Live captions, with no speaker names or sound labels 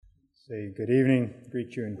Say good evening,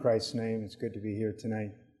 greet you in Christ's name. It's good to be here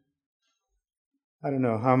tonight. I don't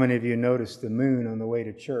know how many of you noticed the moon on the way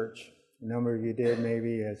to church. A number of you did,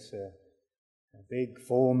 maybe. It's a big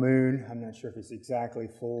full moon. I'm not sure if it's exactly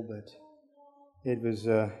full, but it was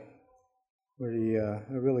a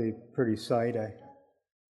really pretty sight. I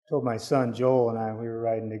told my son Joel and I, we were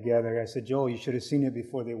riding together, I said, Joel, you should have seen it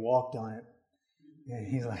before they walked on it. And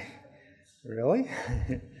he's like, really?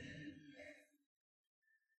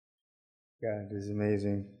 God is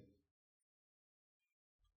amazing.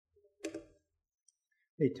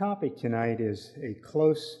 A topic tonight is a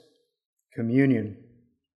close communion.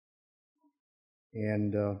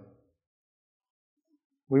 And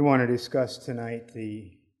we want to discuss tonight the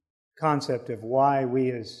concept of why we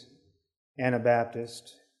as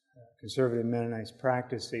Anabaptists, conservative Mennonites,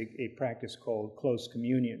 practice a practice called close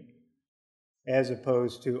communion, as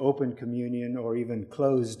opposed to open communion or even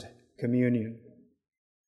closed communion.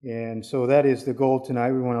 And so that is the goal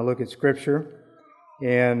tonight. We want to look at Scripture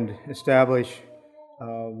and establish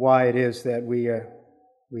why it is that we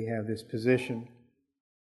have this position.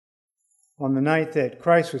 On the night that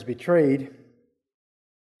Christ was betrayed,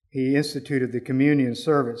 He instituted the communion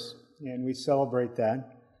service, and we celebrate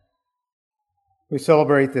that. We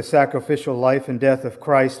celebrate the sacrificial life and death of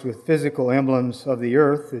Christ with physical emblems of the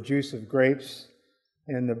earth, the juice of grapes,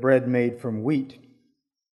 and the bread made from wheat.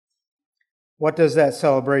 What does that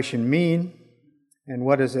celebration mean, and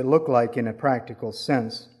what does it look like in a practical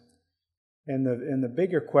sense? And the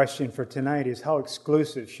bigger question for tonight is, how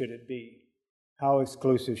exclusive should it be? How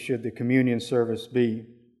exclusive should the communion service be?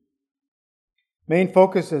 Main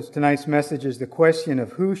focus of tonight's message is the question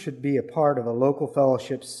of who should be a part of a local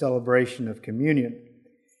fellowship's celebration of communion.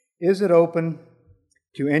 Is it open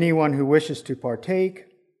to anyone who wishes to partake?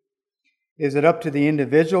 Is it up to the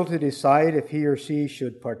individual to decide if he or she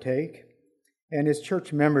should partake? And is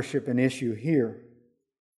church membership an issue here?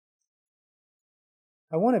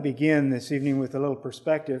 I want to begin this evening with a little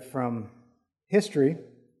perspective from history.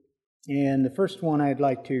 And the first one I'd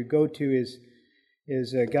like to go to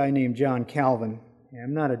is a guy named John Calvin.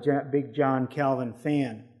 I'm not a big John Calvin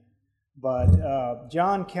fan, but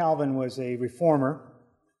John Calvin was a reformer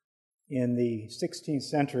in the 16th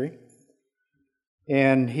century.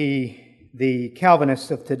 And the Calvinists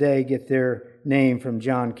of today get their name from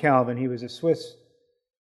John Calvin. He was a Swiss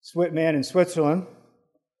man in Switzerland,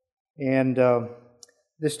 and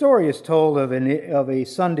the story is told of a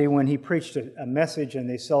Sunday when he preached a message and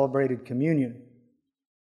they celebrated communion.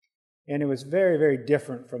 And it was very, very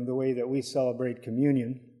different from the way that we celebrate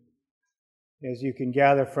communion, as you can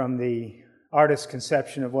gather from the artist's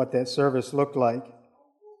conception of what that service looked like.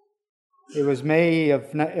 It was May of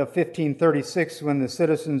 1536 when the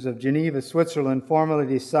citizens of Geneva, Switzerland, formally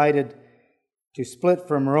decided to split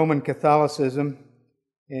from Roman Catholicism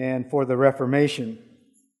and for the Reformation.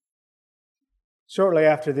 Shortly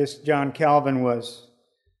after this, John Calvin was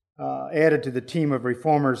added to the team of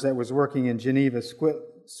reformers that was working in Geneva,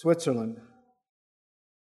 Switzerland.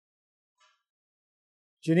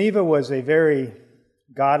 Geneva was a very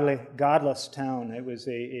godless town. It was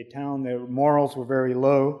a town that morals were very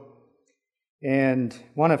low. And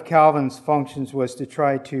one of Calvin's functions was to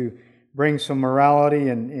try to bring some morality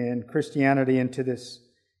and Christianity in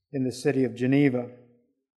the city of Geneva.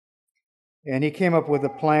 And he came up with a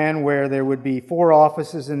plan where there would be 4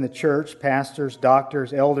 offices in the church: pastors,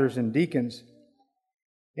 doctors, elders, and deacons.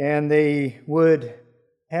 And they would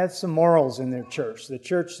have some morals in their church.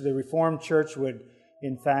 The Reformed Church would,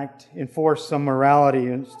 in fact, enforce some morality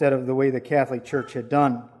instead of the way the Catholic Church had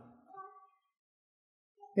done.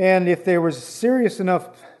 And if there was serious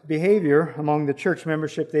enough behavior among the church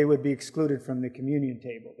membership, they would be excluded from the communion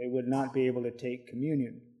table. They would not be able to take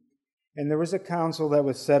communion. And there was a council that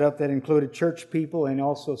was set up that included church people and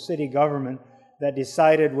also city government that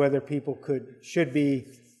decided whether people should be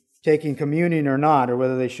taking communion or not, or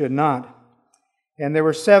whether they should not. And there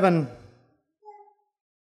were 7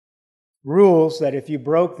 rules that if you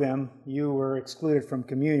broke them, you were excluded from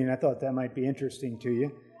communion. I thought that might be interesting to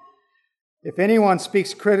you. If anyone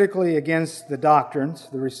speaks critically against the doctrines,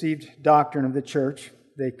 the received doctrine of the church,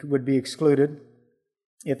 they would be excluded.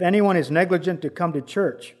 If anyone is negligent to come to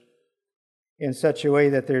church in such a way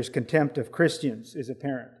that there's contempt of Christians is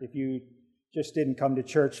apparent. If you just didn't come to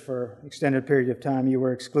church for an extended period of time, you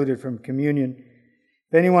were excluded from communion.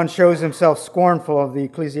 If anyone shows himself scornful of the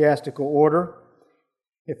ecclesiastical order,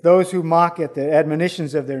 if those who mock at the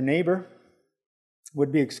admonitions of their neighbor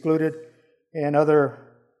would be excluded, and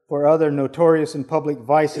for other notorious and public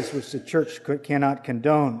vices which the church cannot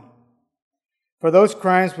condone. For those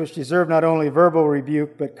crimes which deserve not only verbal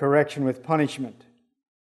rebuke, but correction with punishment.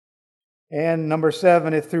 And number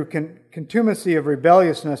 7, if through contumacy of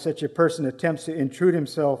rebelliousness such a person attempts to intrude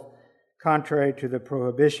himself contrary to the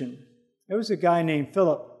prohibition. There was a guy named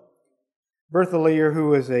Philip Berthelier who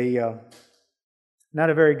was not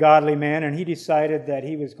a very godly man, and he decided that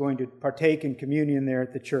he was going to partake in communion there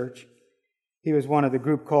at the church. He was one of the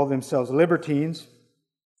group called themselves Libertines,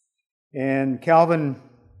 and Calvin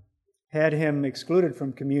had him excluded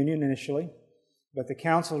from communion initially, but the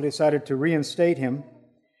council decided to reinstate him.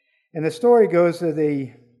 And the story goes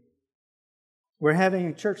that we're having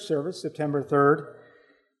a church service September 3rd,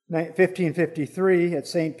 1553 at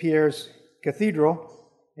St. Pierre's Cathedral,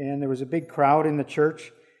 and there was a big crowd in the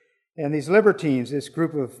church. And these Libertines, this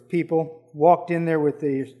group of people, walked in there with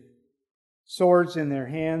the swords in their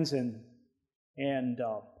hands and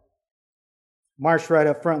marched right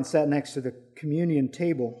up front and sat next to the communion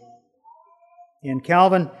table. And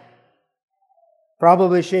Calvin,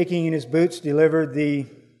 probably shaking in his boots, delivered the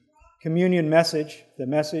communion message,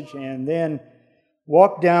 and then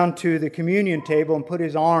walked down to the communion table and put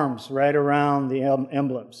his arms right around the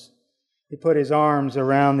emblems. He put his arms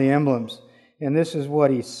around the emblems. And this is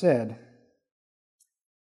what he said.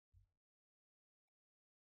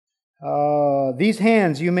 These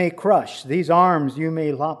hands you may crush, these arms you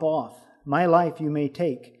may lop off, my life you may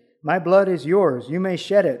take, my blood is yours, you may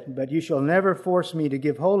shed it, but you shall never force me to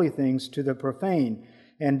give holy things to the profane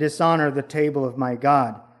and dishonor the table of my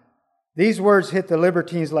God. These words hit the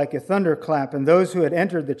Libertines like a thunderclap, and those who had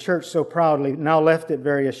entered the church so proudly now left it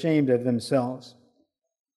very ashamed of themselves.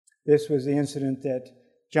 This was the incident that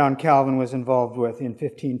John Calvin was involved with in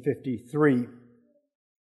 1553.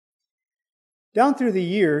 Down through the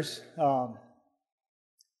years,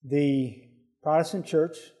 the Protestant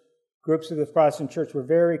church, groups of the Protestant church were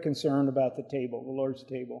very concerned about the table, the Lord's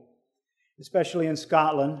table. Especially in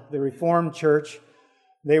Scotland, the Reformed church,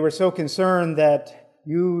 they were so concerned that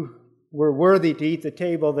you were worthy to eat the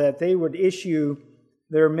table that they would issue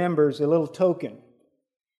their members a little token.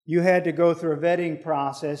 You had to go through a vetting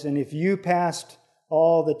process, and if you passed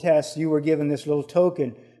all the tests, you were given this little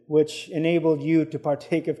token, which enabled you to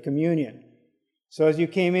partake of communion. So as you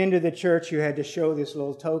came into the church, you had to show this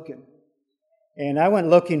little token. And I went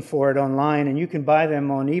looking for it online, and you can buy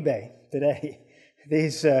them on eBay today.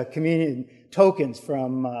 These communion tokens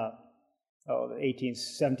from the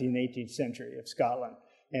 17th, 18th century of Scotland.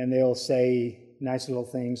 And they'll say nice little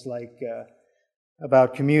things like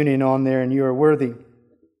about communion on there, and you are worthy.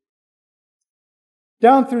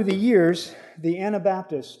 Down through the years, the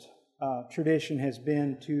Anabaptist tradition has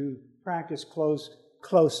been to practice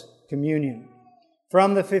close communion.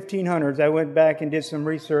 From the 1500s, I went back and did some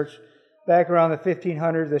research. Back around the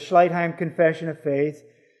 1500s, the Schleitheim Confession of Faith,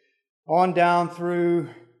 on down through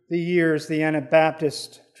the years, the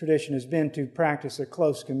Anabaptist tradition has been to practice a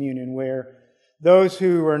close communion where those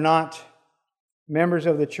who were not members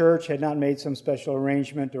of the church, had not made some special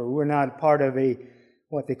arrangement, or were not part of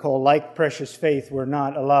what they call like precious faith, were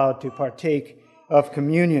not allowed to partake of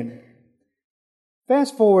communion.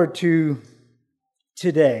 Fast forward to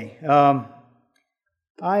today.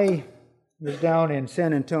 I was down in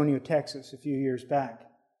San Antonio, Texas a few years back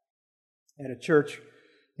at a church,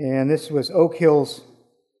 and this was Oak Hills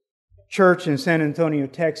Church in San Antonio,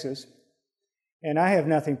 Texas. And I have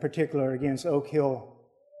nothing particular against Oak Hill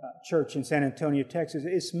Church in San Antonio, Texas.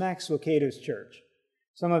 It's Max Lucado's church.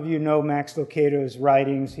 Some of you know Max Lucado's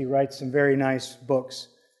writings. He writes some very nice books,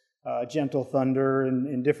 Gentle Thunder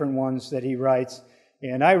and different ones that he writes.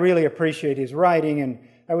 And I really appreciate his writing. And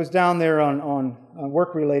I was down there on a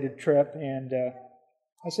work-related trip, and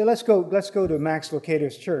I said, let's go to Max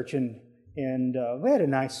Lucado's church. And we had a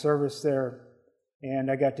nice service there.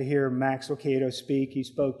 And I got to hear Max Lucado speak. He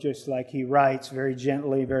spoke just like he writes, very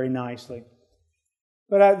gently, very nicely.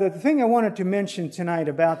 But the thing I wanted to mention tonight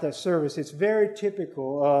about that service, it's very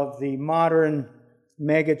typical of the modern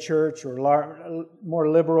mega church or more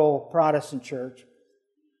liberal Protestant church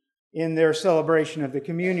in their celebration of the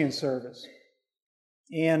communion service.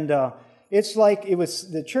 And it's like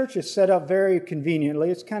the church is set up very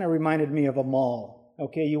conveniently. It's kind of reminded me of a mall.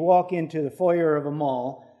 Okay, you walk into the foyer of a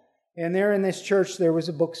mall, and there in this church there was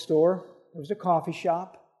a bookstore, there was a coffee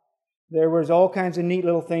shop, there was all kinds of neat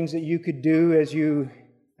little things that you could do as you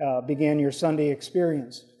began your Sunday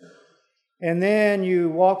experience. And then you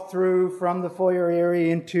walk through from the foyer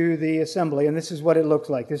area into the assembly, and this is what it looks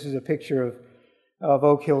like. This is a picture of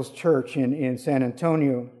Oak Hills Church in San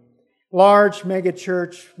Antonio. Large mega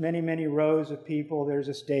church, many, many rows of people. There's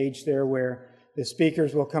a stage there where the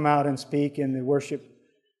speakers will come out and speak, and the worship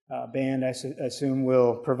band, I assume,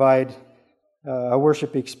 will provide a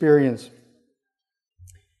worship experience.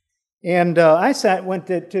 And I went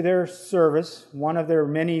to their service, one of their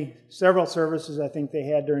several services I think they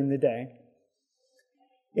had during the day.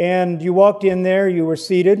 And you walked in there, you were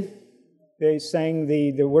seated. They sang,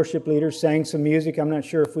 the worship leaders sang some music. I'm not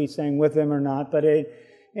sure if we sang with them or not, but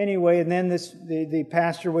anyway, and then the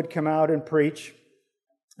pastor would come out and preach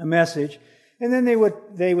a message, and then they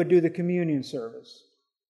would do the communion service.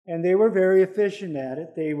 And they were very efficient at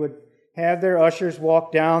it. They would have their ushers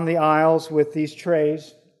walk down the aisles with these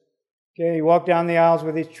trays. Okay, you walk down the aisles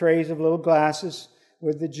with these trays of little glasses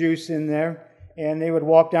with the juice in there, and they would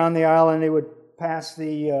walk down the aisle and they would pass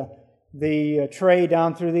the tray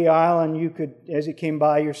down through the aisle, and you could, as it came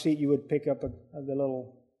by your seat, you would pick up the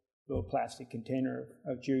little plastic container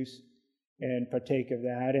of juice and partake of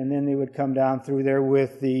that, and then they would come down through there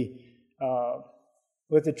with the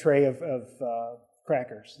tray of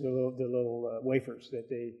crackers, the little wafers that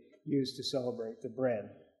they used to celebrate the bread.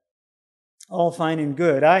 All fine and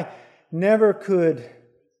good. I never could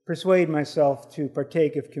persuade myself to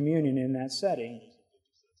partake of communion in that setting.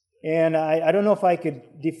 And I don't know if I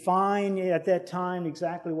could define at that time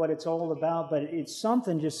exactly what it's all about, but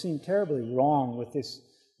something just seemed terribly wrong with this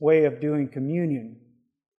way of doing communion.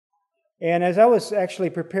 And as I was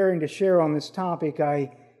actually preparing to share on this topic,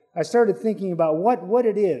 I started thinking about what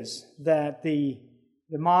it is that the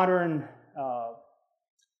modern,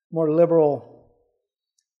 more liberal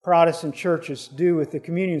Protestant churches do with the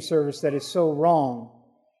communion service that is so wrong.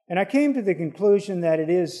 And I came to the conclusion that it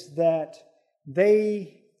is that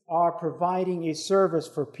they are providing a service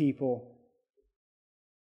for people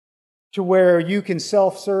to where you can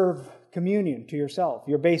self-serve communion to yourself.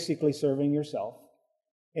 You're basically serving yourself.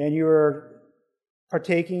 And you're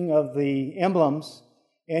partaking of the emblems,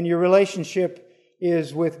 and your relationship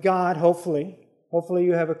is with God, hopefully. Hopefully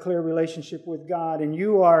you have a clear relationship with God, and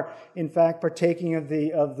you are, in fact, partaking of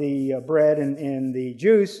the bread and the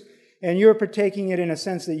juice, and you're partaking it in a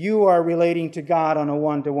sense that you are relating to God on a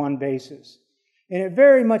one-to-one basis. And it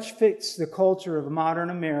very much fits the culture of modern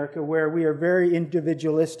America, where we are very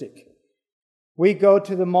individualistic. We go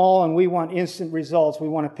to the mall and we want instant results. We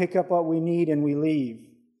want to pick up what we need and we leave.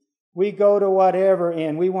 We go to whatever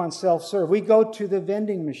and we want self-serve. We go to the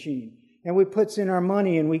vending machine and we put in our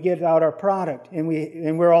money and we get out our product and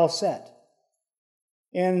we're all set.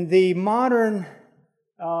 And the modern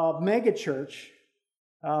megachurch,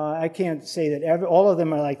 I can't say that all of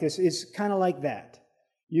them are like this, is kind of like that.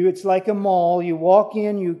 It's like a mall. You walk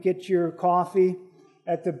in, you get your coffee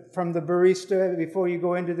from the barista before you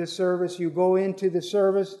go into the service. You go into the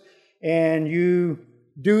service and you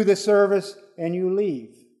do the service and you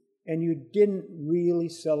leave. And you didn't really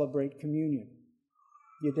celebrate communion.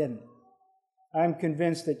 You didn't. I'm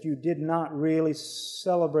convinced that you did not really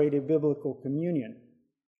celebrate a biblical communion.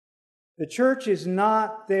 The church is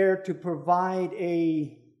not there to provide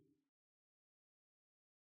a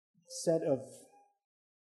set of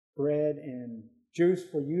bread and juice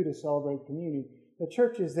for you to celebrate communion. The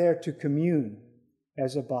church is there to commune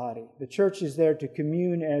as a body. The church is there to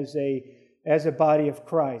commune as a body of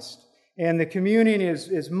Christ. And the communion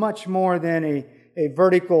is much more than a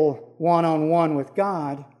vertical one-on-one with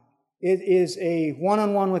God. It is a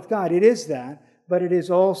one-on-one with God. It is that, but it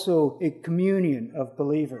is also a communion of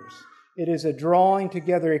believers. It is a drawing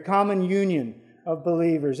together, a common union of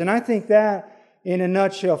believers. And I think that, in a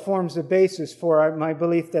nutshell, forms the basis for my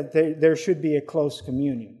belief that there should be a close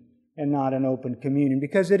communion and not an open communion,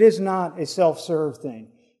 because it is not a self-serve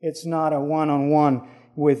thing. It's not a one-on-one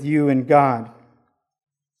with you and God.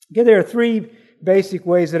 Okay, there are three basic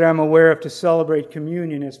ways that I'm aware of to celebrate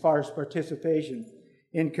communion as far as participation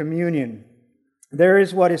in communion. There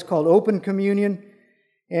is what is called open communion,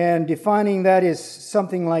 and defining that is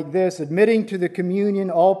something like this: admitting to the communion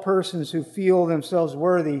all persons who feel themselves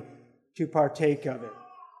worthy to partake of it.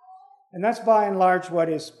 And that's by and large what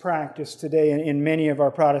is practiced today in many of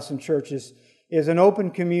our Protestant churches, is an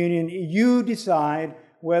open communion. You decide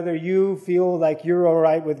whether you feel like you're all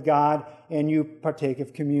right with God and you partake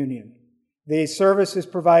of communion. The service is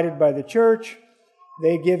provided by the church.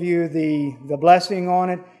 They give you the blessing on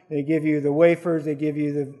it. They give you the wafers. They give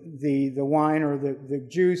you the wine or the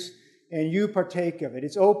juice, and you partake of it.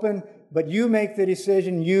 It's open, but you make the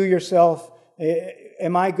decision, you yourself,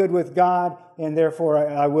 am I good with God? And therefore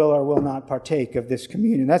I will or will not partake of this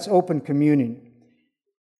communion. That's open communion.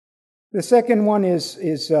 The second one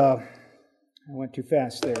is I went too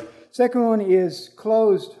fast there. Second one is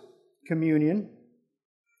closed communion.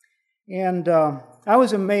 And I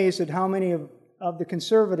was amazed at how many of the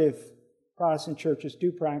conservative Protestant churches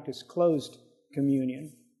do practice closed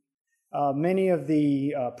communion. Many of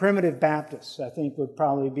the primitive Baptists, I think, would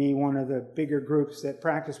probably be one of the bigger groups that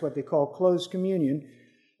practice what they call closed communion.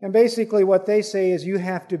 And basically what they say is you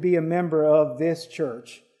have to be a member of this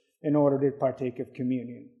church in order to partake of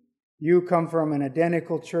communion. You come from an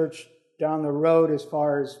identical church down the road as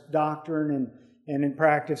far as doctrine and in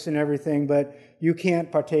practice and everything, but you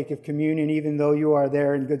can't partake of communion even though you are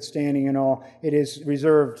there in good standing and all. It is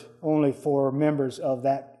reserved only for members of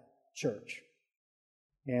that church.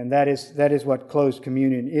 And that is what closed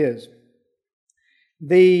communion is.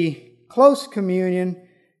 The close communion,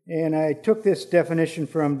 and I took this definition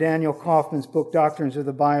from Daniel Kaufman's book, Doctrines of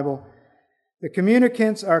the Bible. The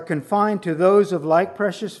communicants are confined to those of like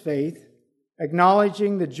precious faith,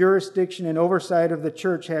 acknowledging the jurisdiction and oversight of the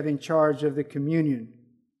church having charge of the communion.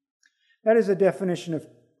 That is a definition of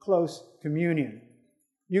close communion.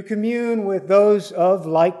 You commune with those of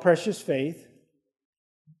like precious faith,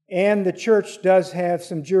 and the church does have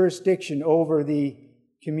some jurisdiction over the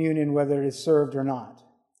communion, whether it is served or not.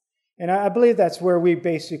 And I believe that's where we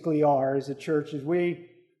basically are as a church, is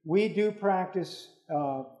we do practice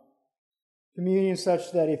communion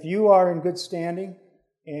such that if you are in good standing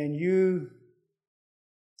and you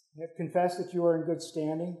have confessed that you are in good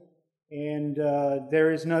standing and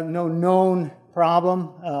there is no known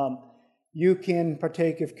problem, you can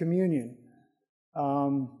partake of communion.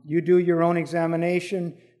 You do your own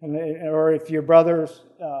examination, or if your brother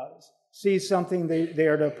sees something, they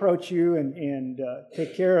are to approach you and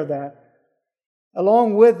take care of that.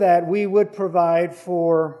 Along with that, we would provide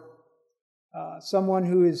for someone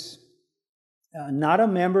who is not a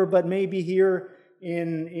member, but maybe here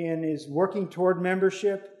is working toward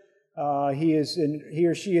membership. He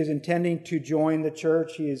or she is intending to join the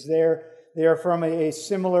church. He is there. They are from a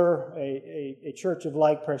similar church of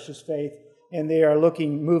like precious faith, and they are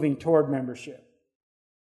moving toward membership.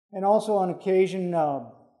 And also on occasion,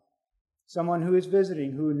 someone who is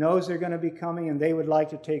visiting, who knows they're going to be coming and they would like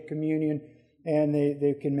to take communion, and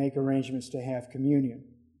they can make arrangements to have communion.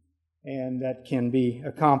 And that can be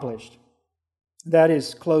accomplished. That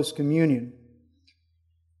is close communion.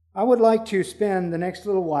 I would like to spend the next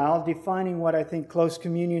little while defining what I think close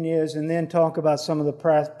communion is, and then talk about some of the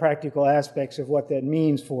practical aspects of what that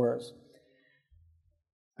means for us.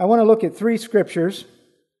 I want to look at 3 scriptures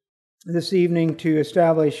this evening to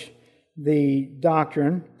establish the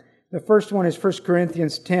doctrine. The first one is 1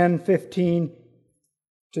 Corinthians 10:15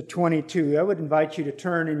 to 22. I would invite you to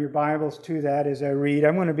turn in your Bibles to that as I read.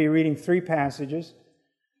 I'm going to be reading 3 passages.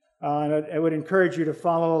 I would encourage you to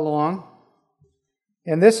follow along.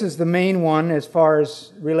 And this is the main one as far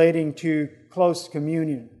as relating to close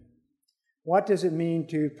communion. What does it mean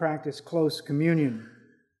to practice close communion?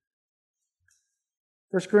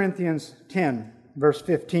 1 Corinthians 10, verse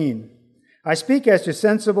 15. I speak as to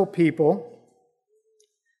sensible people.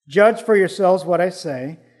 Judge for yourselves what I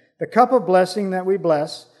say. The cup of blessing that we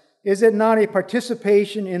bless, is it not a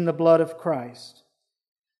participation in the blood of Christ?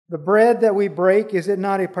 The bread that we break, is it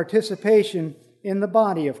not a participation in the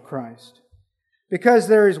body of Christ? Because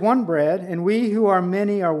there is one bread, and we who are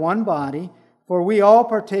many are one body, for we all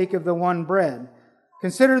partake of the one bread.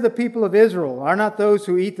 Consider the people of Israel. Are not those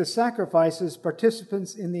who eat the sacrifices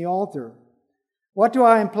participants in the altar? What do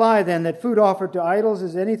I imply then? That food offered to idols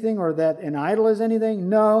is anything, or that an idol is anything?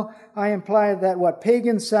 No, I imply that what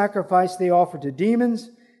pagans sacrifice they offer to demons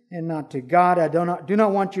and not to God. I do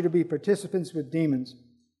not want you to be participants with demons.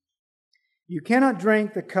 You cannot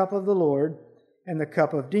drink the cup of the Lord and the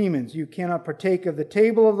cup of demons. You cannot partake of the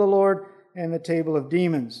table of the Lord and the table of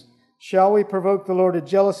demons. Shall we provoke the Lord to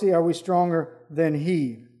jealousy? Are we stronger than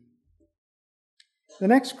He? The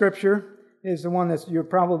next scripture is the one that you're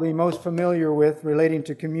probably most familiar with relating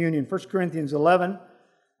to communion. 1 Corinthians 11.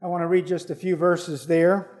 I want to read just a few verses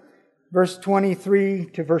there. Verse 23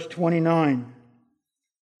 to verse 29.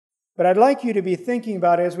 But I'd like you to be thinking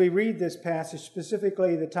about, as we read this passage,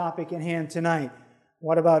 specifically the topic in hand tonight.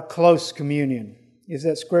 What about close communion? Is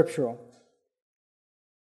that scriptural?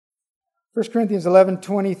 1 Corinthians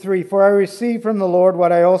 11:23. For I received from the Lord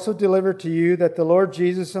what I also delivered to you, that the Lord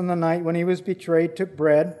Jesus on the night when He was betrayed took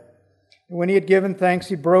bread. And when He had given thanks,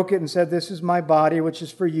 He broke it and said, This is my body, which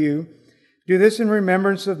is for you. Do this in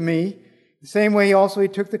remembrance of me. The same way also He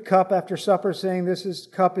took the cup after supper, saying, This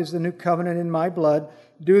cup is the new covenant in my blood.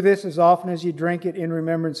 Do this as often as you drink it in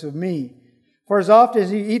remembrance of me. For as often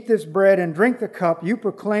as you eat this bread and drink the cup, you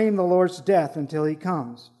proclaim the Lord's death until He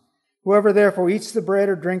comes. Whoever therefore eats the bread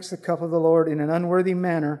or drinks the cup of the Lord in an unworthy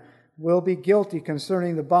manner will be guilty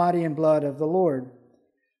concerning the body and blood of the Lord.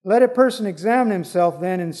 Let a person examine himself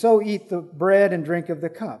then, and so eat the bread and drink of the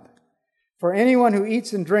cup. For anyone who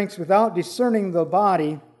eats and drinks without discerning the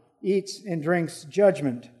body eats and drinks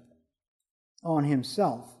judgment on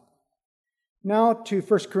himself. Now to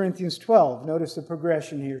 1 Corinthians 12. Notice the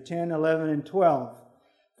progression here, 10, 11, and 12.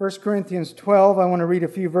 1 Corinthians 12, I want to read a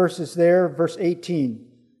few verses there, verse 18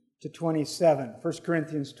 to 27. 1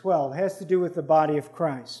 Corinthians 12 has to do with the body of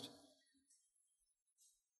Christ.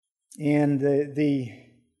 And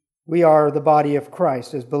we are the body of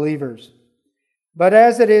Christ as believers. But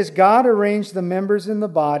as it is, God arranged the members in the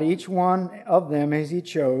body, each one of them as He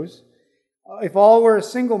chose. If all were a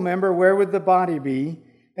single member, where would the body be?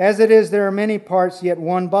 As it is, there are many parts, yet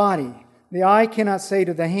one body. The eye cannot say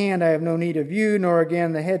to the hand, I have no need of you, nor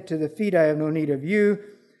again the head to the feet, I have no need of you.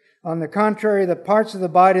 On the contrary, the parts of the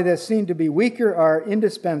body that seem to be weaker are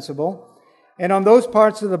indispensable. And on those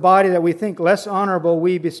parts of the body that we think less honorable,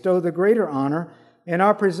 we bestow the greater honor, and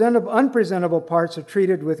our unpresentable parts are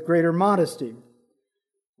treated with greater modesty,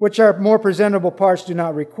 which our more presentable parts do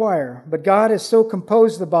not require. But God has so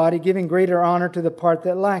composed the body, giving greater honor to the part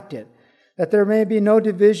that lacked it, that there may be no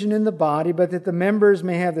division in the body, but that the members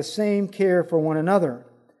may have the same care for one another.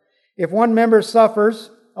 If one member suffers,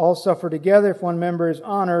 all suffer together. If one member is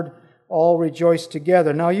honored, all rejoice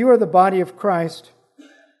together. Now you are the body of Christ,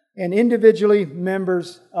 and individually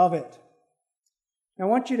members of it. I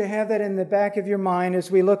want you to have that in the back of your mind as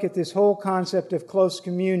we look at this whole concept of close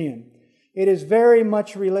communion. It is very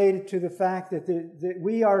much related to the fact that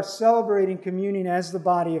we are celebrating communion as the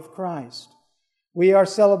body of Christ. We are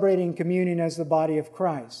celebrating communion as the body of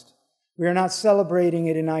Christ. We are not celebrating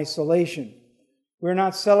it in isolation. We're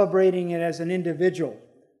not celebrating it as an individual.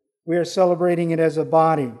 We are celebrating it as a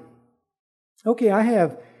body. Okay,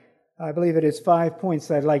 I believe it is 5 points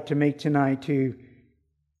that I'd like to make tonight to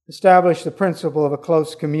establish the principle of a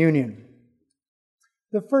close communion.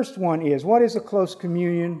 The first one is, what is a close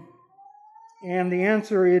communion? And the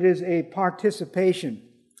answer, it is a participation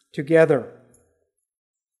together.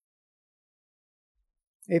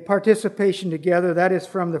 A participation together, that is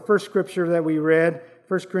from the first scripture that we read,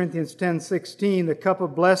 1 Corinthians 10:16. The cup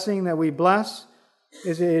of blessing that we bless,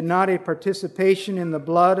 is it not a participation in the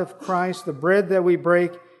blood of Christ? The bread that we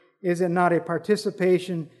break, is it not a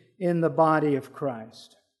participation in the body of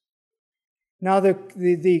Christ? Now,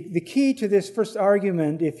 the key to this first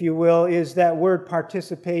argument, if you will, is that word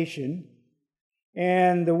participation.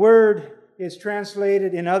 And the word is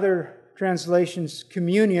translated in other translations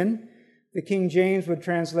communion. The King James would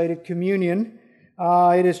translate it communion.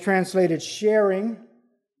 It is translated sharing.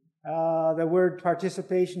 The word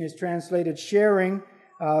participation is translated sharing.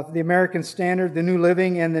 The American Standard, the New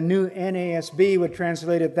Living, and the New NASB would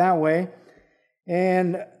translate it that way.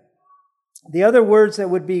 And the other words that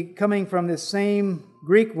would be coming from this same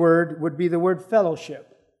Greek word would be the word fellowship.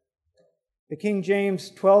 The King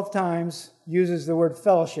James 12 times uses the word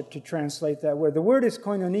fellowship to translate that word. The word is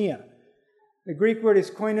koinonia. The Greek word is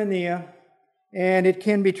koinonia, and it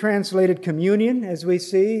can be translated communion, as we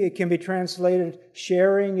see. It can be translated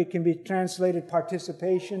sharing. It can be translated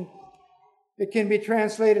participation. It can be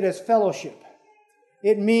translated as fellowship.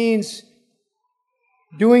 It means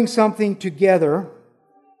doing something together.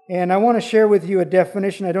 And I want to share with you a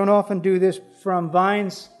definition. I don't often do this, from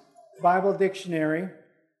Vine's Bible Dictionary.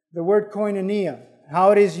 The word koinonia,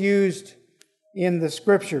 how it is used in the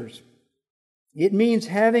Scriptures. It means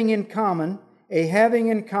having in common,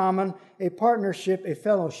 a partnership, a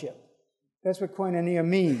fellowship. That's what koinonia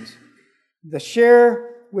means. The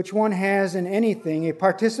share which one has in anything, a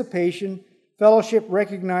participation, fellowship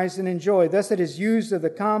recognized and enjoyed. Thus it is used of the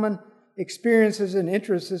common experiences and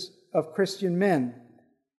interests of Christian men.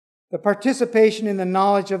 The participation in the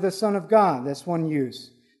knowledge of the Son of God, that's one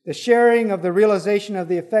use. The sharing of the realization of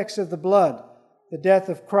the effects of the blood, the death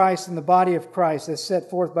of Christ and the body of Christ as set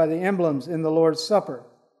forth by the emblems in the Lord's Supper.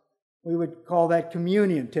 We would call that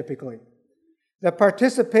communion typically. The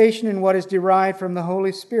participation in what is derived from the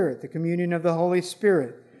Holy Spirit, the communion of the Holy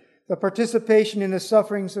Spirit. The participation in the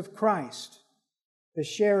sufferings of Christ, the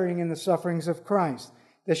sharing in the sufferings of Christ.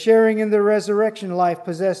 The sharing in the resurrection life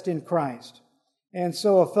possessed in Christ. And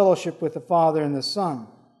so a fellowship with the Father and the Son.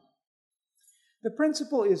 The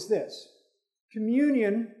principle is this.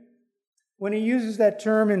 Communion, when he uses that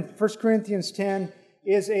term in 1 Corinthians 10,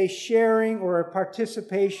 is a sharing or a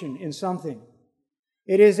participation in something.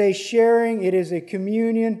 It is a sharing, it is a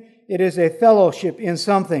communion, it is a fellowship in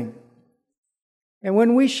something. And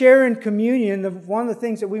when we share in communion, one of the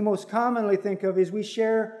things that we most commonly think of is we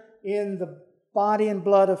share in the body and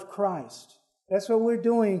blood of Christ. That's what we're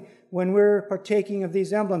doing when we're partaking of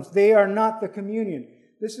these emblems. They are not the communion.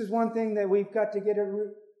 This is one thing that we've got to get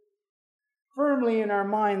firmly in our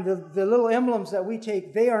mind. The little emblems that we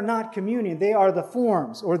take, they are not communion. They are the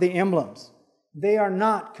forms or the emblems. They are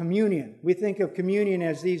not communion. We think of communion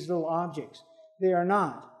as these little objects. They are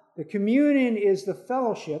not. The communion is the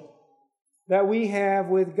fellowship that we have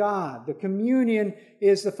with God. The communion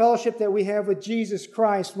is the fellowship that we have with Jesus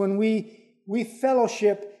Christ when we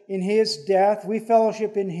fellowship in His death, we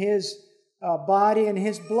fellowship in His body and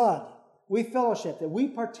His blood. We fellowship that we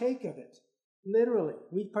partake of it. Literally,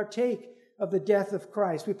 we partake of the death of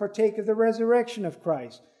Christ. We partake of the resurrection of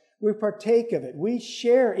Christ. We partake of it. We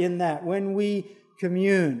share in that when we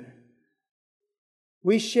commune.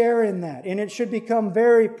 We share in that, and it should become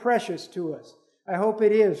very precious to us. I hope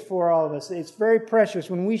it is for all of us. It's very precious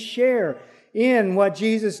when we share in what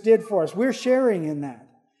Jesus did for us. We're sharing in that.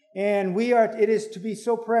 And it is to be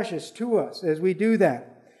so precious to us as we do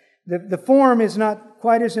that. The form is not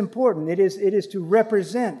quite as important. It is to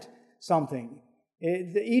represent something.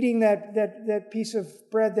 Eating that piece of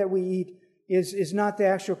bread that we eat is not the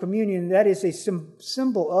actual communion. That is a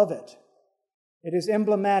symbol of it. It is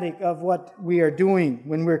emblematic of what we are doing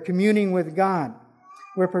when we're communing with God.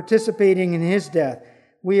 We're participating in His death.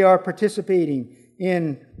 We are participating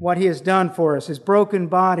in what He has done for us, His broken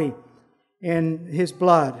body and His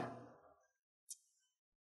blood.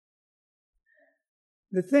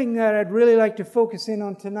 The thing that I'd really like to focus in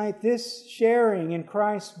on tonight, this sharing in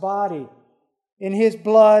Christ's body, in His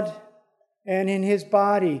blood and in His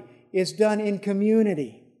body, is done in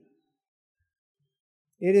community.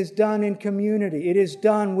 It is done in community. It is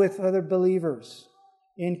done with other believers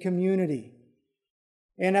in community.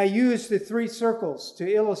 And I use the 3 circles to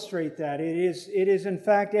illustrate that. It is in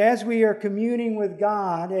fact, as we are communing with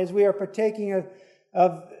God, as we are partaking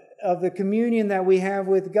of the communion that we have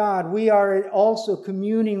with God, we are also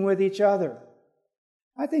communing with each other.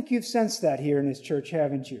 I think you've sensed that here in this church,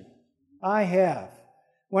 haven't you? I have.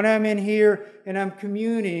 When I'm in here and I'm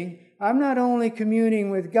communing, I'm not only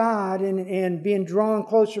communing with God and being drawn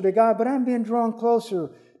closer to God, but I'm being drawn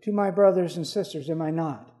closer to my brothers and sisters, am I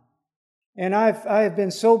not? And I've been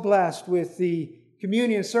so blessed with the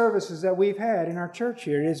communion services that we've had in our church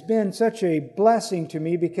here. It has been such a blessing to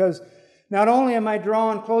me because not only am I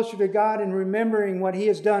drawn closer to God and remembering what He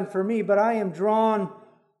has done for me, but I am drawn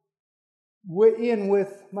in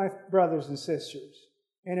with my brothers and sisters.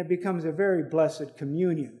 And it becomes a very blessed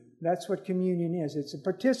communion. That's what communion is. It's a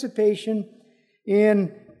participation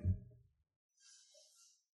in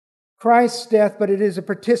Christ's death, but it is a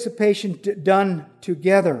participation done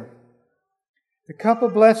together. The cup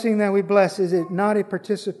of blessing that we bless, is it not a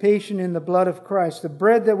participation in the blood of Christ? The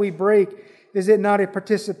bread that we break, is it not a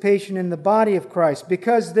participation in the body of Christ?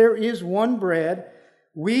 Because there is one bread,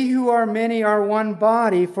 we who are many are one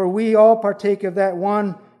body, for we all partake of that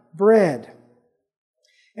one bread.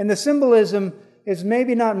 And the symbolism is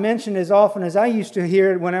maybe not mentioned as often as I used to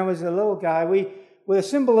hear it when I was a little guy. With the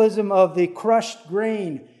symbolism of the crushed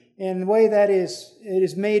grain and the way that it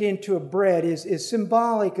is made into a bread is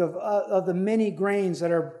symbolic of the many grains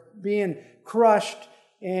that are being crushed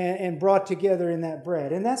and brought together in that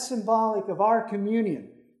bread. And that's symbolic of our communion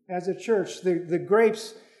as a church. The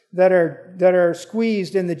grapes that are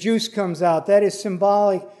squeezed and the juice comes out, that is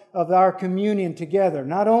symbolic of our communion together.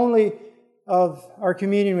 Not only of our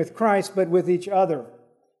communion with Christ, but with each other.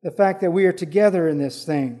 The fact that we are together in this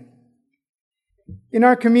thing. In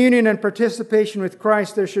our communion and participation with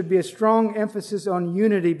Christ, there should be a strong emphasis on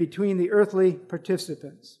unity between the earthly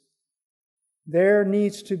participants. There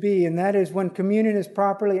needs to be, and that is when communion is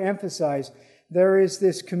properly emphasized, there is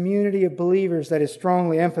this community of believers that is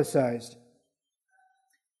strongly emphasized.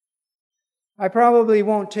 I probably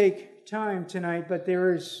won't take time tonight, but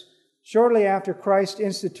there is, shortly after Christ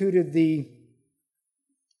instituted the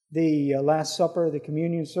Last Supper, the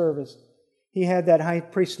communion service, He had that high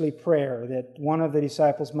priestly prayer that one of the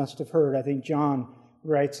disciples must have heard. I think John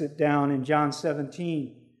writes it down in John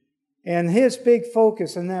 17. And his big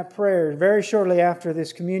focus in that prayer, very shortly after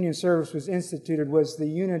this communion service was instituted, was the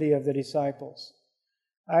unity of the disciples.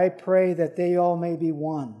 I pray that they all may be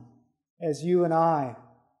one, as you and I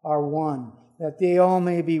are one, that they all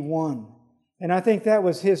may be one. And I think that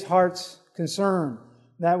was his heart's concern.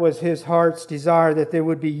 That was his heart's desire, that there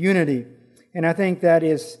would be unity. And I think that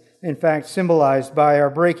is, in fact, symbolized by our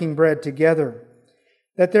breaking bread together.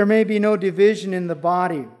 That there may be no division in the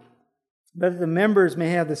body, but the members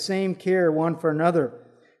may have the same care one for another.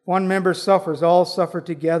 If one member suffers, all suffer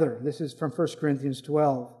together. This is from 1 Corinthians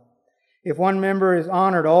 12. If one member is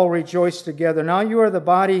honored, all rejoice together. Now you are the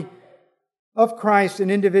body of Christ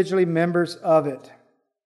and individually members of it.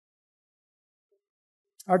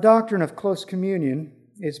 Our doctrine of close communion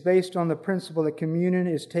is based on the principle that communion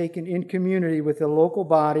is taken in community with the local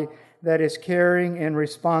body that is caring and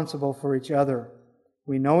responsible for each other.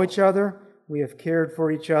 We know each other. We have cared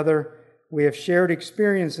for each other. We have shared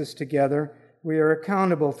experiences together. We are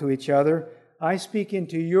accountable to each other. I speak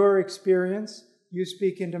into your experience. You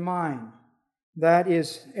speak into mine. That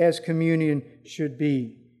is as communion should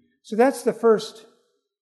be. So that's the first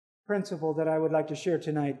principle that I would like to share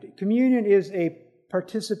tonight. Communion is a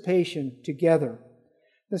participation together.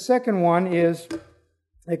 The second one is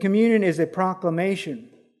that communion is a proclamation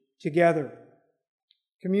together.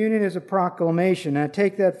 Communion is a proclamation. And I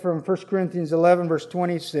take that from 1 Corinthians 11, verse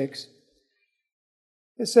 26.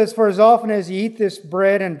 It says, "For as often as ye eat this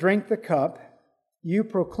bread and drink the cup, you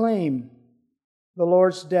proclaim the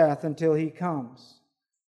Lord's death until He comes."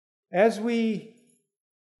 As we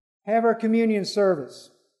have our communion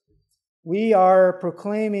service, we are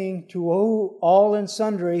proclaiming to all and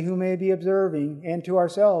sundry who may be observing, and to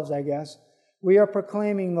ourselves, I guess, we are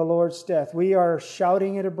proclaiming the Lord's death. We are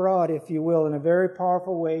shouting it abroad, if you will, in a very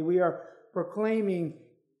powerful way. We are proclaiming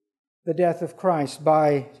the death of Christ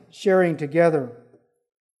by sharing together.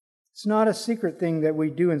 It's not a secret thing that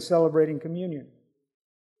we do in celebrating communion.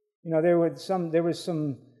 You know, there was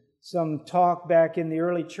some talk back in the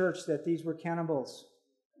early church that these were cannibals.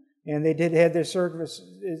 And they had their service,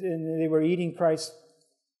 and they were eating Christ's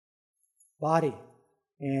body.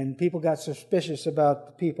 And people got suspicious about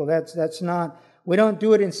the people. That's not, we don't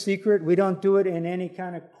do it in secret. We don't do it in any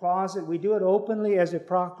kind of closet. We do it openly as a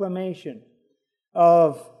proclamation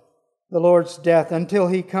of the Lord's death until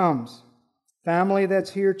He comes. Family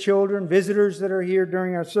that's here, children, visitors that are here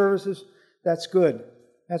during our services, that's good.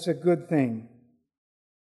 That's a good thing.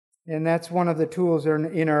 And that's one of the tools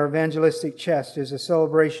in our evangelistic chest, is a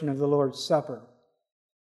celebration of the Lord's Supper.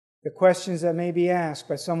 The questions that may be asked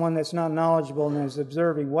by someone that's not knowledgeable and is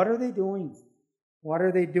observing, what are they doing? What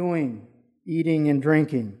are they doing? Eating and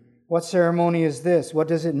drinking. What ceremony is this? What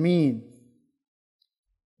does it mean?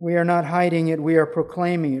 We are not hiding it, we are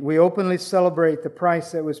proclaiming it. We openly celebrate the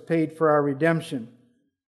price that was paid for our redemption.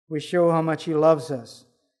 We show how much He loves us.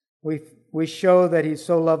 We show that He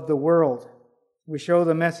so loved the world. We show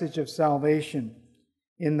the message of salvation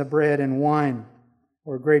in the bread and wine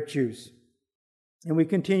or grape juice. And we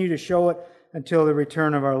continue to show it until the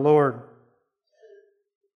return of our Lord.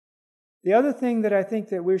 The other thing that I think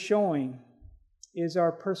that we're showing is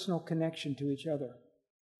our personal connection to each other.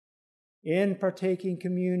 In partaking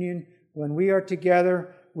communion, when we are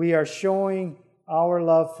together, we are showing our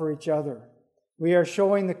love for each other. We are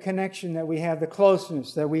showing the connection that we have, the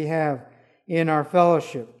closeness that we have in our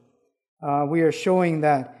fellowship. We are showing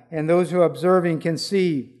that. And those who are observing can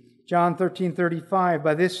see. John 13:35,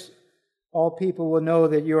 "By this all people will know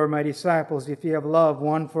that you are my disciples, if you have love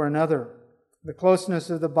one for another." The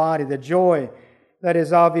closeness of the body, the joy that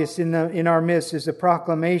is obvious in our midst is a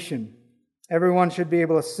proclamation. Everyone should be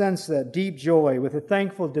able to sense that deep joy with a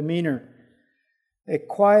thankful demeanor, a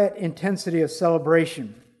quiet intensity of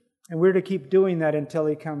celebration. And we're to keep doing that until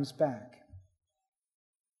He comes back.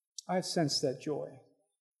 I've sensed that joy,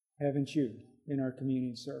 haven't you, in our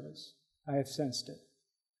communion service? I have sensed it.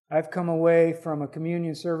 I've come away from a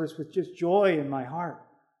communion service with just joy in my heart.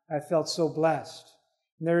 I felt so blessed.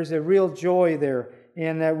 And there's a real joy there,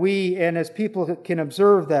 and that and as people can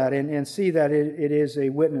observe that and see that it is a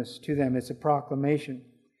witness to them. It's a proclamation.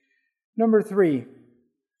 Number 3,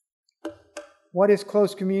 what is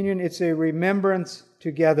close communion? It's a remembrance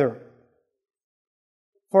together.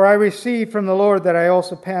 "For I received from the Lord that I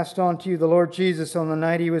also passed on to you. The Lord Jesus, on the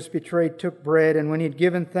night He was betrayed, took bread, and when He had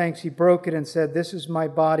given thanks, He broke it and said, 'This is my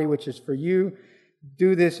body, which is for you.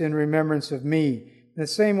 Do this in remembrance of me.' In the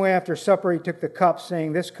same way, after supper, He took the cup,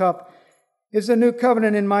 saying, 'This cup is the new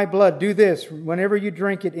covenant in my blood. Do this whenever you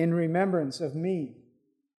drink it in remembrance of me.'"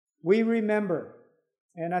 We remember.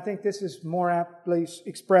 And I think this is more aptly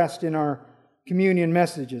expressed in our communion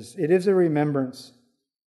messages. It is a remembrance.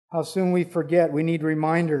 How soon we forget. We need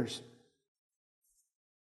reminders.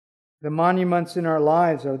 The monuments in our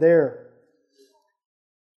lives are there.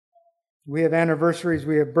 We have anniversaries,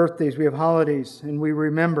 we have birthdays, we have holidays, and we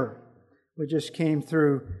remember. We just came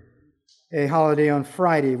through a holiday on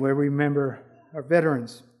Friday where we remember our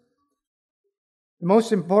veterans. The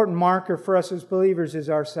most important marker for us as believers is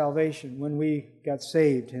our salvation, when we got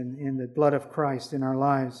saved in the blood of Christ in our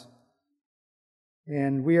lives.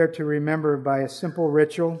 And we are to remember by a simple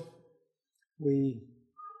ritual. We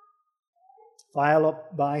file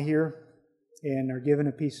up by here and are given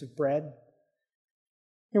a piece of bread.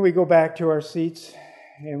 And we go back to our seats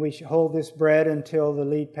and we hold this bread until the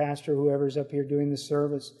lead pastor, whoever's up here doing the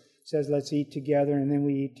service, says, "Let's eat together," and then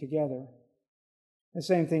we eat together. The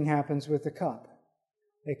same thing happens with the cup.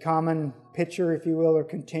 A common pitcher, if you will, or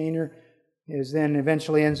container, is then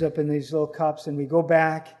eventually ends up in these little cups, and we go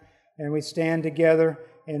back and we stand together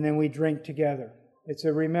and then we drink together. It's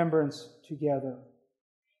a remembrance together.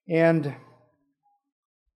 And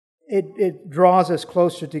it draws us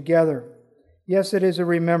closer together. Yes, it is a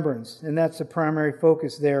remembrance, and that's the primary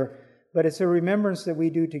focus there, but it's a remembrance that we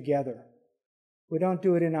do together. We don't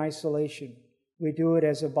do it in isolation. We do it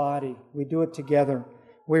as a body. We do it together.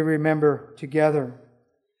 We remember together.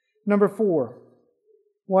 Number 4,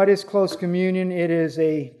 what is close communion? It is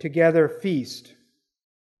a together feast.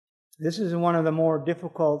 This is one of the more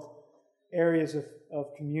difficult areas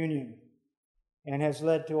of communion and has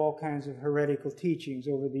led to all kinds of heretical teachings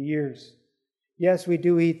over the years. Yes, we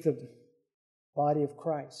do eat the body of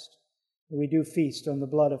Christ. We do feast on the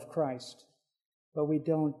blood of Christ, but we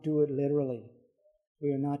don't do it literally.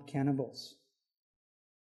 We are not cannibals.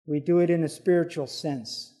 We do it in a spiritual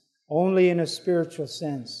sense, only in a spiritual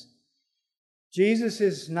sense. Jesus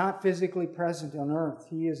is not physically present on earth.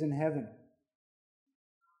 He is in heaven.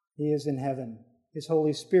 He is in heaven. His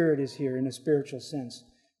Holy Spirit is here in a spiritual sense.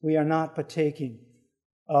 We are not partaking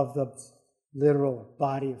of the literal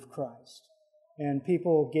body of Christ. And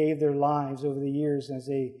people gave their lives over the years as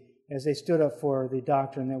they stood up for the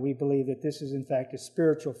doctrine that we believe that this is in fact a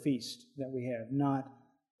spiritual feast that we have, not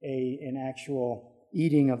an actual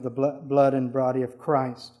eating of the blood and body of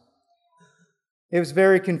Christ. It was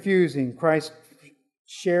very confusing. Christ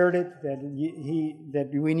shared it that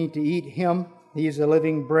we need to eat Him. He is the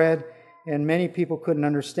living bread, and many people couldn't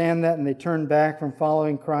understand that, and they turned back from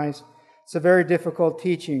following Christ. It's a very difficult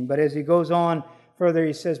teaching, but as he goes on further,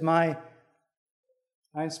 he says,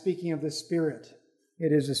 I'm speaking of the Spirit.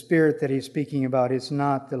 It is the Spirit that he's speaking about. It's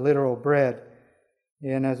not the literal bread.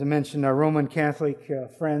 And as I mentioned, our Roman Catholic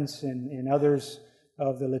friends and others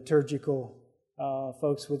of the liturgical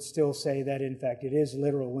folks would still say that, in fact, it is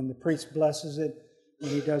literal. When the priest blesses it,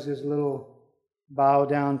 when he does his little bow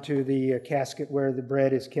down to the casket where the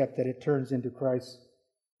bread is kept, that it turns into Christ's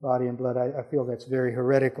body and blood, I feel that's very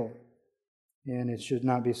heretical. And it should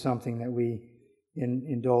not be something that we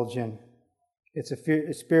indulge in. It's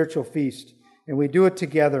a spiritual feast, and we do it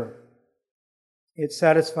together. It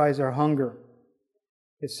satisfies our hunger.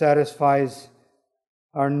 It satisfies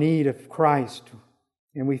our need of Christ.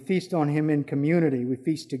 And we feast on Him in community. We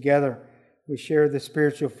feast together. We share the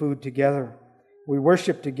spiritual food together. We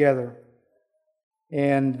worship together.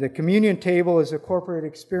 And the communion table is a corporate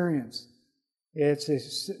experience. Its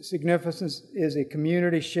significance is a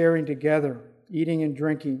community sharing together, eating and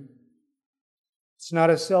drinking. It's not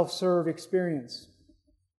a self-serve experience.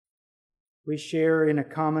 We share in a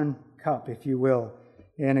common cup, if you will,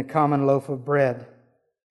 and a common loaf of bread.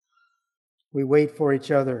 We wait for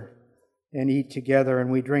each other and eat together, and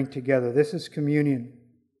we drink together. This is communion.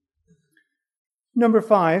 Number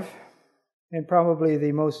 5, and probably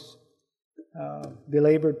the most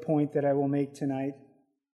belabored point that I will make tonight,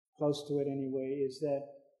 close to it anyway, is that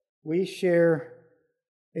we share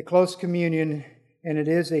a close communion, and it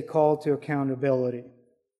is a call to accountability.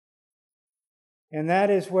 And that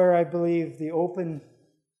is where I believe the open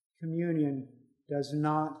communion does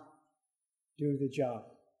not do the job.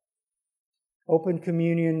 Open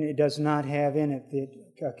communion, it does not have in it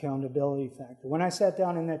the accountability factor. When I sat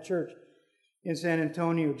down in that church in San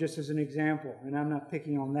Antonio, just as an example, and I'm not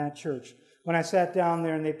picking on that church, when I sat down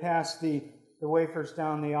there and they passed the wafers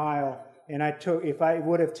down the aisle, and if I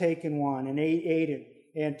would have taken one and ate it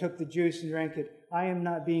and took the juice and drank it, I am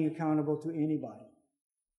not being accountable to anybody.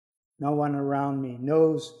 No one around me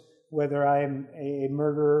knows whether I am a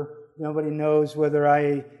murderer. Nobody knows whether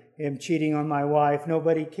I am cheating on my wife.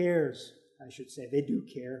 Nobody cares, I should say. They do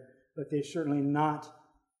care, but they're certainly not.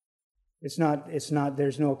 There's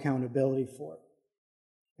no accountability for it.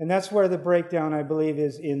 And that's where the breakdown, I believe,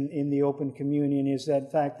 is in the open communion, is that, in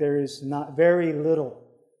fact, there is not very little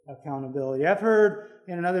accountability. I've heard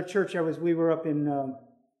in another church we were up in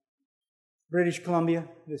British Columbia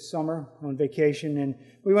this summer on vacation, and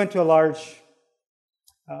we went to a large,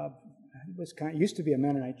 it used to be a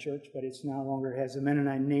Mennonite church, but it's no longer has a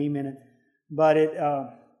Mennonite name in it. But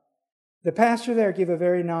the pastor there gave a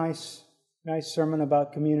very nice sermon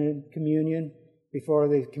about communion before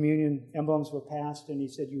the communion emblems were passed, and he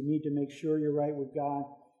said, you need to make sure you're right with God,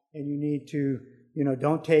 and you need to,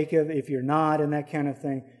 don't take it if you're not, and that kind of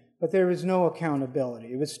thing. But there was no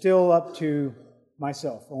accountability. It was still up to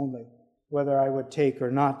myself only, whether I would take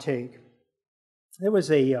or not take. There was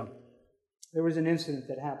an incident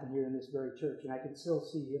that happened here in this very church, and I can still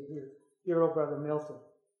see him here. Dear old brother Milton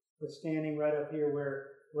was standing right up here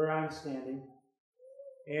where I'm standing,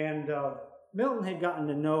 and Milton had gotten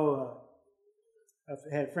to know,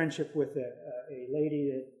 had a friendship with a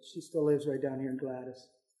lady that she still lives right down here in Gladys,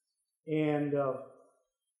 and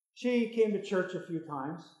she came to church a few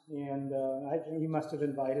times, and he must have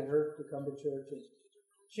invited her to come to church. And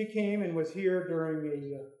she came and was here during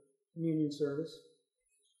a communion service,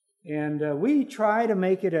 and we try to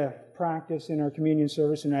make it a practice in our communion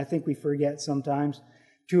service, and I think we forget sometimes,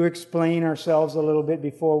 to explain ourselves a little bit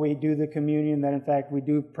before we do the communion, that in fact we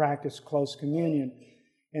do practice close communion.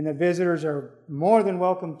 And the visitors are more than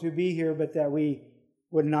welcome to be here, but that we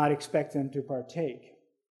would not expect them to partake.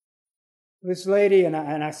 This lady,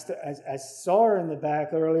 I saw her in the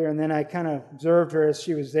back earlier, and then I kind of observed her as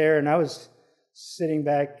she was there, and I was sitting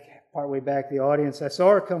back, partway back the audience. I saw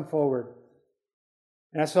her come forward,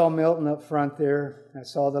 and I saw Milton up front there. I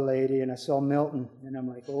saw the lady, and I saw Milton, and I'm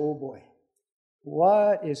like, oh boy,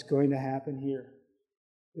 what is going to happen here?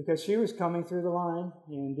 Because she was coming through the line,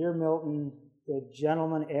 and dear Milton, the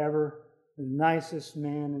gentleman ever, the nicest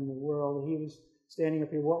man in the world, he was standing up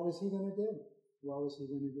here. What was he going to do? What was he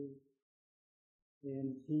going to do?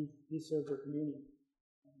 And he served her communion.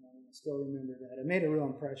 I still remember that. It made a real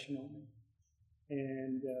impression on me.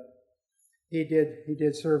 And he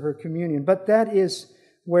did serve her communion. But that is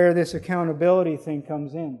where this accountability thing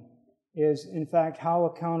comes in, is in fact how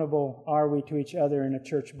accountable are we to each other in a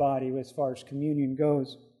church body as far as communion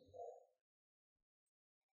goes.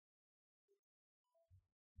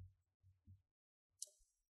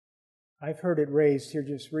 I've heard it raised here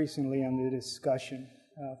just recently on the discussion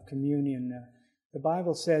of communion. The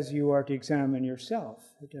Bible says you are to examine yourself.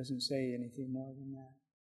 It doesn't say anything more than that.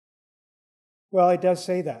 Well, it does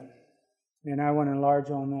say that, and I want to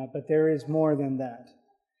enlarge on that, but there is more than that.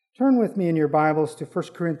 Turn with me in your Bibles to 1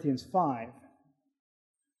 Corinthians 5.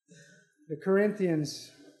 The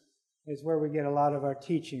Corinthians is where we get a lot of our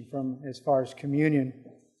teaching from as far as communion.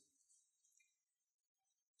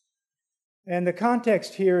 And the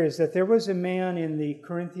context here is that there was a man in the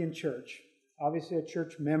Corinthian church, obviously a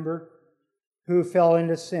church member, who fell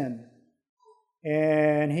into sin.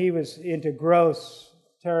 And he was into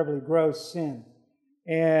terribly gross sin.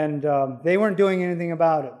 And they weren't doing anything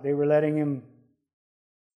about it. They were letting him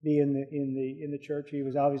be in the church. He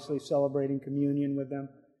was obviously celebrating communion with them.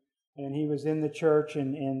 And he was in the church,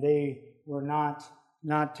 and they were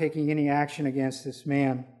not taking any action against this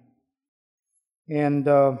man. And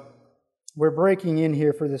we're breaking in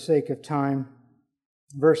here for the sake of time.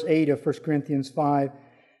 Verse 8 of 1 Corinthians 5.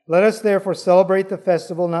 Let us therefore celebrate the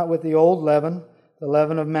festival not with the old leaven, the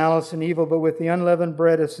leaven of malice and evil, but with the unleavened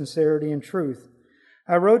bread of sincerity and truth.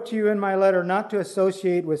 I wrote to you in my letter not to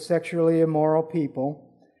associate with sexually immoral people,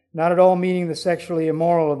 not at all meaning the sexually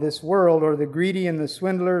immoral of this world, or the greedy and the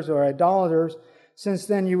swindlers or idolaters, since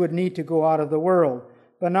then you would need to go out of the world.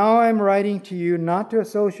 But now I am writing to you not to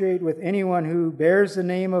associate with anyone who bears the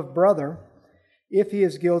name of brother, if he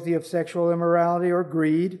is guilty of sexual immorality or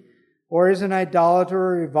greed, or is an idolater,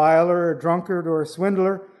 or a reviler, a drunkard, or a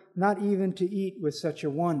swindler, not even to eat with such a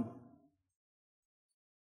one.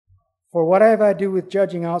 For what have I to do with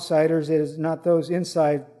judging outsiders? It is not those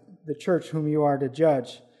inside the church whom you are to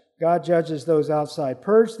judge. God judges those outside.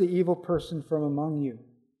 Purge the evil person from among you.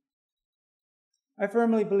 I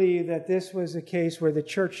firmly believe that this was a case where the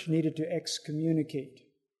church needed to excommunicate.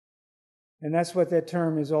 And that's what that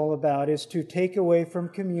term is all about, is to take away from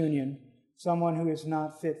communion someone who is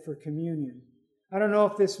not fit for communion. I don't know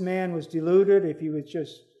if this man was deluded, if he was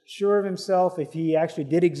just sure of himself, if he actually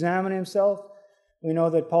did examine himself. We know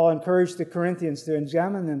that Paul encouraged the Corinthians to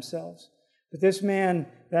examine themselves. But this man,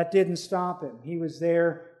 that didn't stop him. He was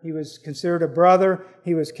there. He was considered a brother.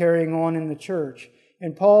 He was carrying on in the church.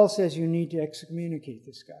 And Paul says you need to excommunicate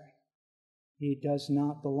this guy. He does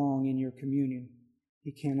not belong in your communion.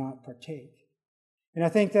 He cannot partake. And I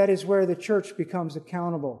think that is where the church becomes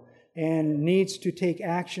accountable and needs to take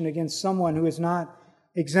action against someone who is not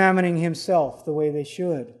examining himself the way they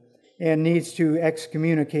should and needs to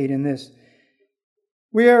excommunicate in this.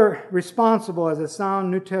 We are responsible as a sound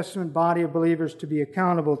New Testament body of believers to be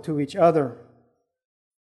accountable to each other.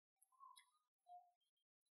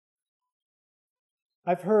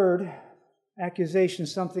 I've heard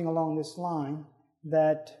accusations something along this line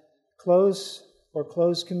that closed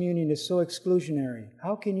communion is so exclusionary.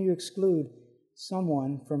 How can you exclude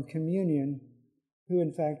someone from communion who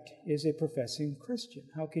in fact is a professing Christian?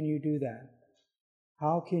 How can you do that?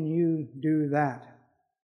 How can you do that?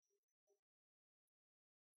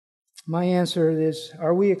 My answer is,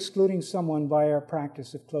 are we excluding someone by our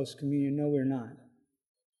practice of close communion? No, we're not.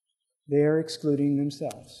 They are excluding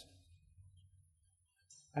themselves.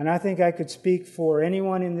 And I think I could speak for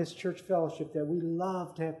anyone in this church fellowship that we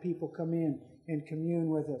love to have people come in and commune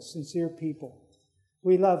with us, sincere people.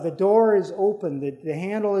 We love, the door is open, the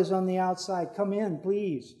handle is on the outside. Come in,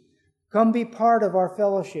 please. Come be part of our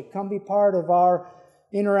fellowship. Come be part of our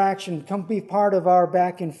interaction. Come be part of our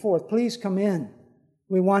back and forth. Please come in.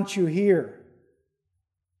 We want you here.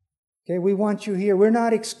 Okay, we want you here. We're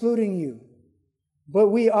not excluding you. But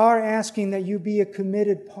we are asking that you be a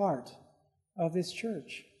committed part of this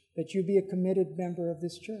church, that you be a committed member of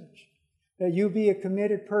this church, that you be a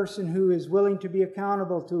committed person who is willing to be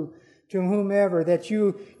accountable to whomever, that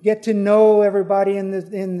you get to know everybody in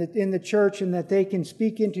the church and that they can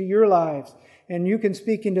speak into your lives and you can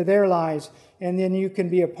speak into their lives and then you can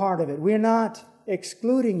be a part of it. We're not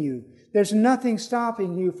excluding you. There's nothing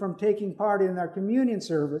stopping you from taking part in our communion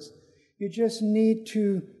service. You just need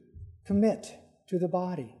to commit to the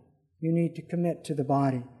body. You need to commit to the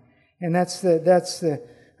body. And that's the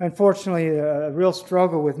unfortunately a real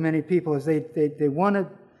struggle with many people is they want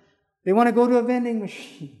to go to a vending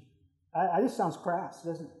machine. This sounds crass,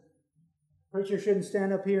 doesn't it? Preacher shouldn't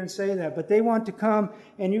stand up here and say that, but they want to come,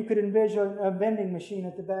 and you could envision a vending machine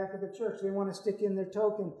at the back of the church. They want to stick in their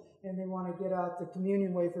token, and they want to get out the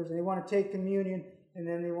communion wafers, and they want to take communion, and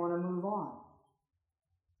then they want to move on.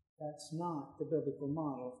 That's not the biblical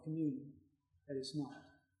model of communion. That is not.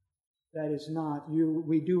 That is not.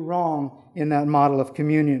 We do wrong in that model of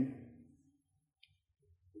communion.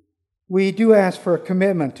 We do ask for a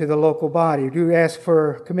commitment to the local body. We do ask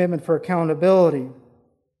for commitment for accountability.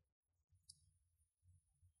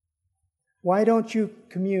 Why don't you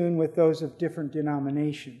commune with those of different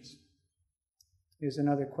denominations? Is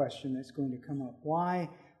another question that's going to come up. Why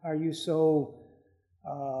are you so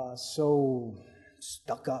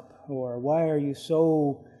stuck up? Or why are you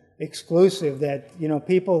so exclusive that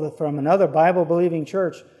people from another Bible-believing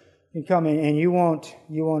church can come in and you won't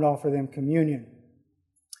offer them communion?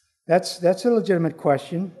 That's a legitimate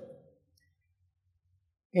question.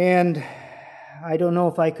 And I don't know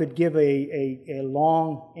if I could give a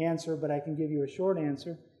long answer, but I can give you a short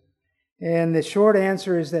answer. And the short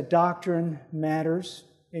answer is that doctrine matters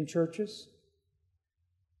in churches.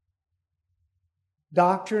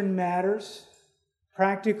 Doctrine matters.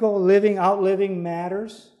 Practical outliving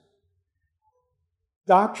matters.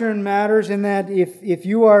 Doctrine matters in that if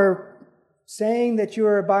you are saying that you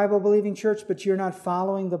are a Bible-believing church, but you're not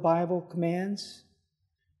following the Bible commands,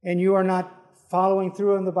 and you are not following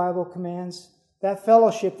through on the Bible commands, that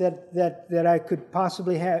fellowship that I could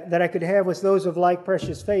possibly have, that I could have with those of like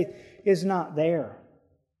precious faith, is not there.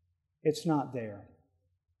 It's not there.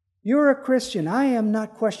 You're a Christian. I am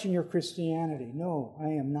not questioning your Christianity. No, I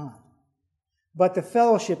am not. But the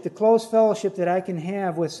fellowship, the close fellowship that I can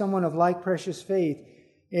have with someone of like precious faith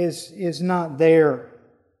is not there.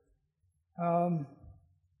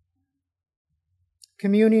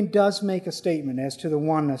 Communion does make a statement as to the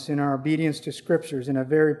oneness in our obedience to Scriptures in a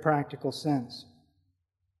very practical sense.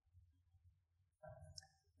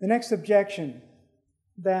 The next objection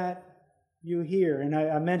that you hear, and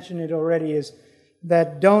I mentioned it already, is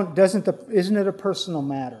that isn't it a personal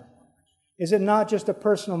matter? Is it not just a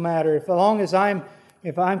personal matter?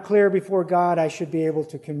 If I'm clear before God, I should be able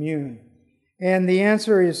to commune. And the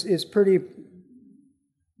answer is pretty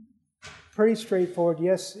straightforward.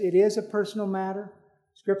 Yes, it is a personal matter.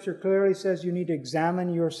 Scripture clearly says you need to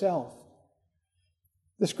examine yourself.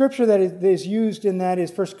 The scripture that is used in that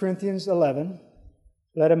is 1 Corinthians 11.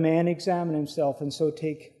 Let a man examine himself and so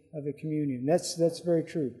take of the communion. That's very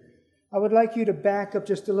true. I would like you to back up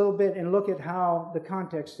just a little bit and look at how the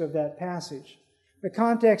context of that passage. The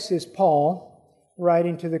context is Paul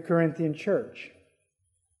writing to the Corinthian church.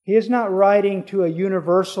 He is not writing to a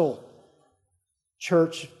universal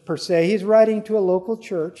church per se. He's writing to a local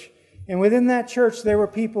church. And within that church, there were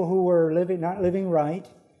people who were not living right,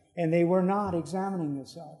 and they were not examining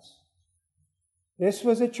themselves. This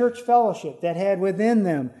was a church fellowship that had within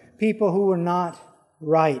them people who were not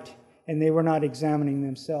right, and they were not examining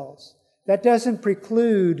themselves. That doesn't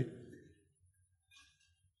preclude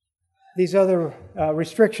these other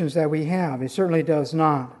restrictions that we have. It certainly does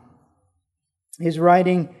not. He's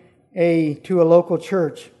writing to a local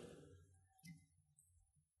church.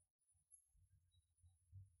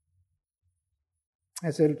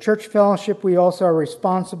 As a church fellowship, we also are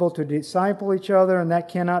responsible to disciple each other, and that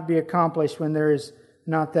cannot be accomplished when there is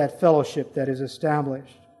not that fellowship that is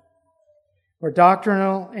established. Where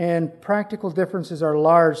doctrinal and practical differences are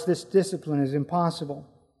large, this discipline is impossible.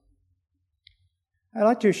 I'd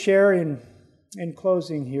like to share in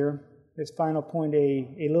closing here, this final point, a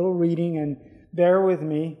little reading, and bear with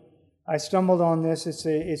me. I stumbled on this.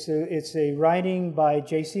 It's a writing by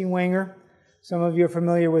J.C. Wenger. Some of you are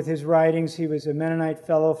familiar with his writings. He was a Mennonite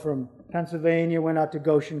fellow from Pennsylvania, went out to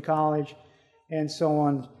Goshen College, and so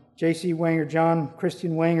on. J.C. Wenger, John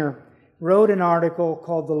Christian Wenger, wrote an article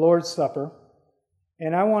called The Lord's Supper,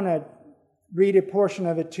 and I want to read a portion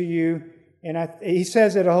of it to you, and he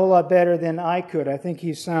says it a whole lot better than I could. I think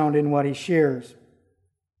he's sound in what he shares.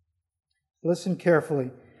 Listen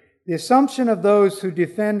carefully. The assumption of those who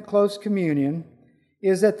defend close communion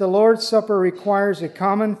is that the Lord's Supper requires a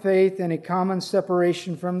common faith and a common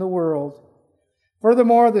separation from the world.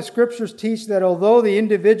 Furthermore, the Scriptures teach that although the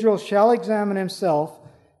individual shall examine himself,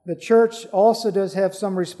 the church also does have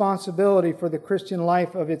some responsibility for the Christian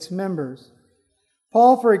life of its members.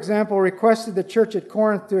 Paul, for example, requested the church at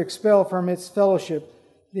Corinth to expel from its fellowship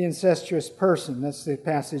the incestuous person. That's the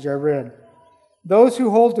passage I read. Those who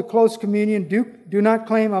hold to close communion do not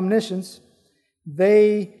claim omniscience.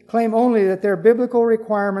 They claim only that there are biblical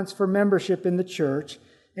requirements for membership in the church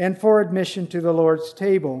and for admission to the Lord's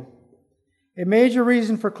table. A major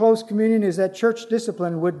reason for close communion is that church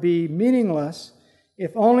discipline would be meaningless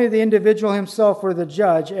if only the individual himself were the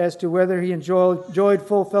judge as to whether he enjoyed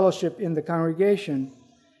full fellowship in the congregation.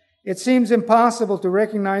 It seems impossible to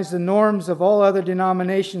recognize the norms of all other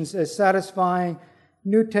denominations as satisfying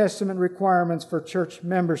New Testament requirements for church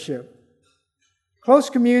membership. Close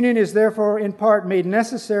communion is therefore in part made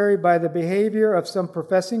necessary by the behavior of some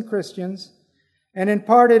professing Christians, and in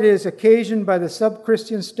part it is occasioned by the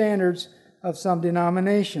sub-Christian standards of some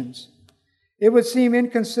denominations. It would seem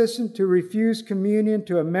inconsistent to refuse communion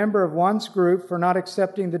to a member of one's group for not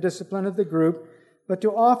accepting the discipline of the group, but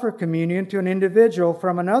to offer communion to an individual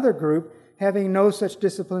from another group having no such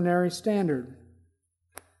disciplinary standard.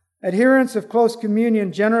 Adherents of close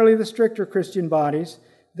communion, generally the stricter Christian bodies,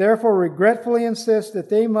 therefore regretfully insist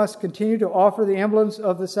that they must continue to offer the emblems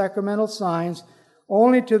of the sacramental signs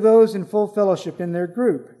only to those in full fellowship in their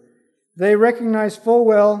group. They recognize full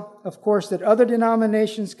well, of course, that other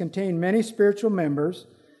denominations contain many spiritual members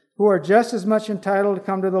who are just as much entitled to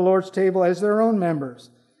come to the Lord's table as their own members.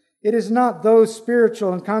 It is not those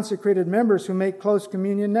spiritual and consecrated members who make close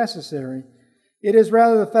communion necessary. It is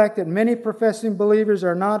rather the fact that many professing believers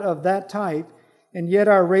are not of that type and yet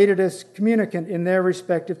are rated as communicant in their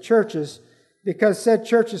respective churches because said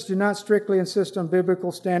churches do not strictly insist on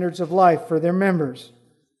biblical standards of life for their members.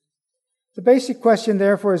 The basic question,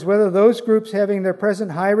 therefore, is whether those groups having their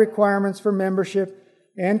present high requirements for membership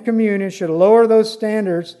and communion should lower those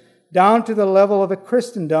standards down to the level of a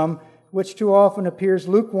Christendom which too often appears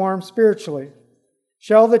lukewarm spiritually.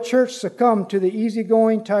 Shall the church succumb to the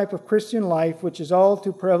easygoing type of Christian life which is all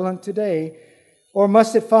too prevalent today, or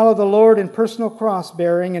must it follow the Lord in personal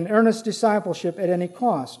cross-bearing and earnest discipleship at any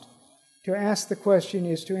cost? To ask the question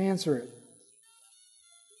is to answer it.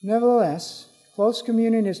 Nevertheless, close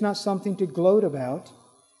communion is not something to gloat about.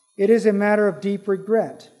 It is a matter of deep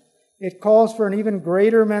regret. It calls for an even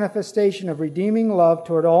greater manifestation of redeeming love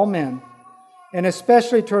toward all men, and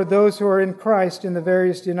especially toward those who are in Christ in the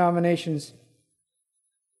various denominations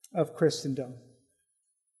of Christendom.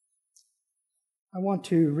 I want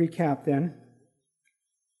to recap then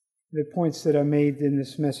the points that I made in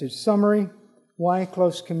this message. Summary: why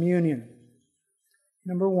close communion?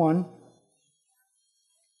 Number one,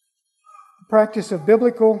 the practice of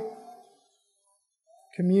biblical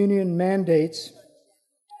communion mandates.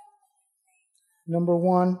 Number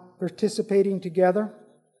one, participating together.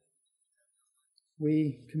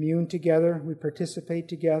 We commune together, we participate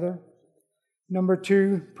together. Number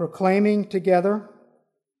two, proclaiming together.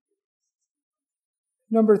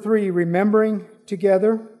 Number three, remembering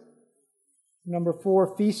together. Number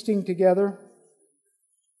four, feasting together.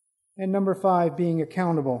 And number five, being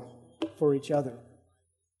accountable for each other.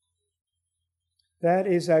 That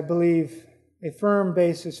is, I believe, a firm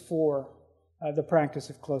basis for the practice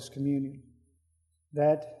of close communion.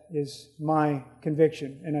 That is my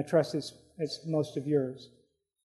conviction, and I trust it's most of yours.